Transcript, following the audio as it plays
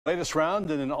Latest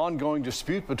round in an ongoing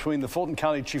dispute between the Fulton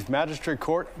County Chief Magistrate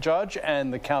Court judge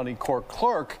and the county court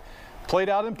clerk played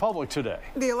out in public today.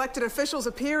 The elected officials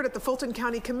appeared at the Fulton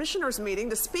County Commissioners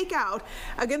meeting to speak out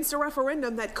against a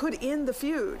referendum that could end the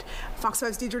feud. Fox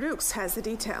 5's Deidre Dukes has the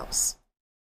details.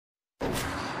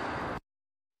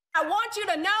 I want you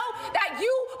to know that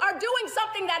you are doing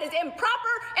something that is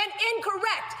improper and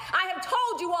incorrect. I have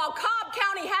told you all Cobb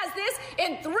County has this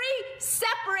in 3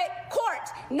 separate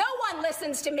courts. No one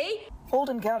listens to me.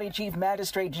 Fulton County Chief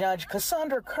Magistrate Judge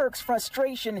Cassandra Kirk's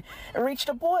frustration reached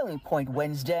a boiling point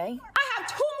Wednesday. I have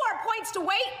 2 more points to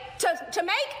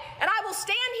make, and I will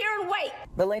stand here and wait.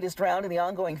 The latest round in the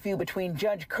ongoing feud between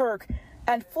Judge Kirk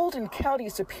and Fulton County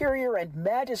Superior and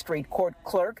Magistrate Court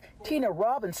Clerk Tina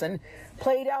Robinson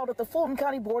played out at the Fulton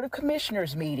County Board of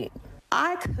Commissioners meeting.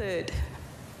 I could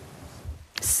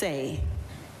say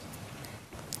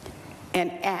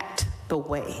and act the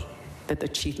way that the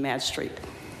Chief Magistrate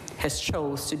has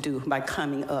chose to do by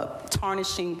coming up,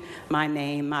 tarnishing my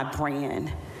name, my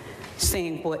brand,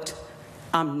 saying what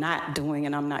I'm not doing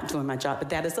and I'm not doing my job, but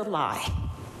that is a lie.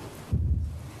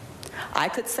 I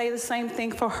could say the same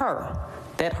thing for her,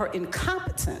 that her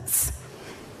incompetence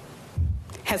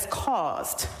has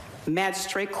caused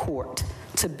Magistrate Court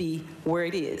to be where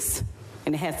it is,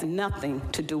 and it has nothing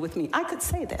to do with me. I could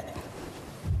say that,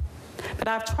 but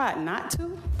I've tried not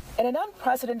to. In an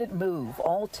unprecedented move,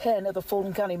 all 10 of the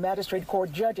Fulton County Magistrate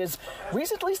Court judges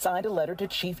recently signed a letter to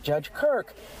Chief Judge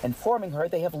Kirk, informing her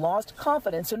they have lost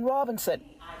confidence in Robinson.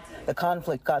 The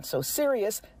conflict got so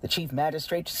serious, the Chief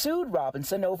Magistrate sued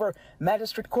Robinson over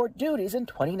magistrate court duties in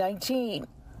 2019.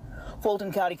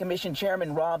 Fulton County Commission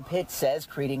Chairman Rob Pitt says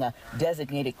creating a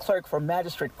designated clerk for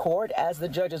magistrate court, as the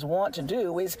judges want to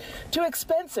do, is too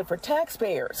expensive for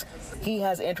taxpayers. He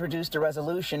has introduced a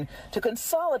resolution to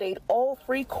consolidate all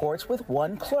 3 courts with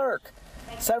 1 clerk.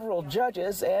 Several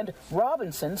judges and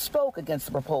Robinson spoke against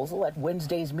the proposal at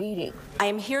Wednesday's meeting. I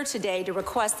am here today to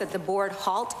request that the board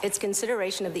halt its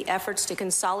consideration of the efforts to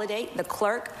consolidate the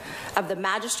clerk of the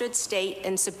magistrate, state,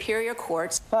 and superior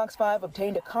courts. Fox 5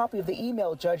 obtained a copy of the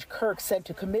email Judge Kirk sent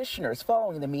to commissioners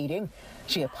following the meeting.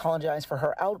 She apologized for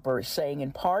her outburst, saying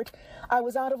in part, "I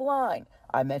was out of line.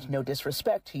 I meant no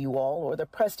disrespect to you all or the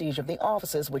prestige of the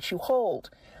offices which you hold.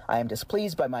 I am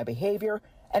displeased by my behavior,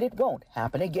 and it won't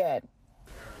happen again."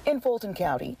 In Fulton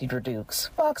County, Deidre Dukes,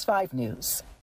 Fox 5 News.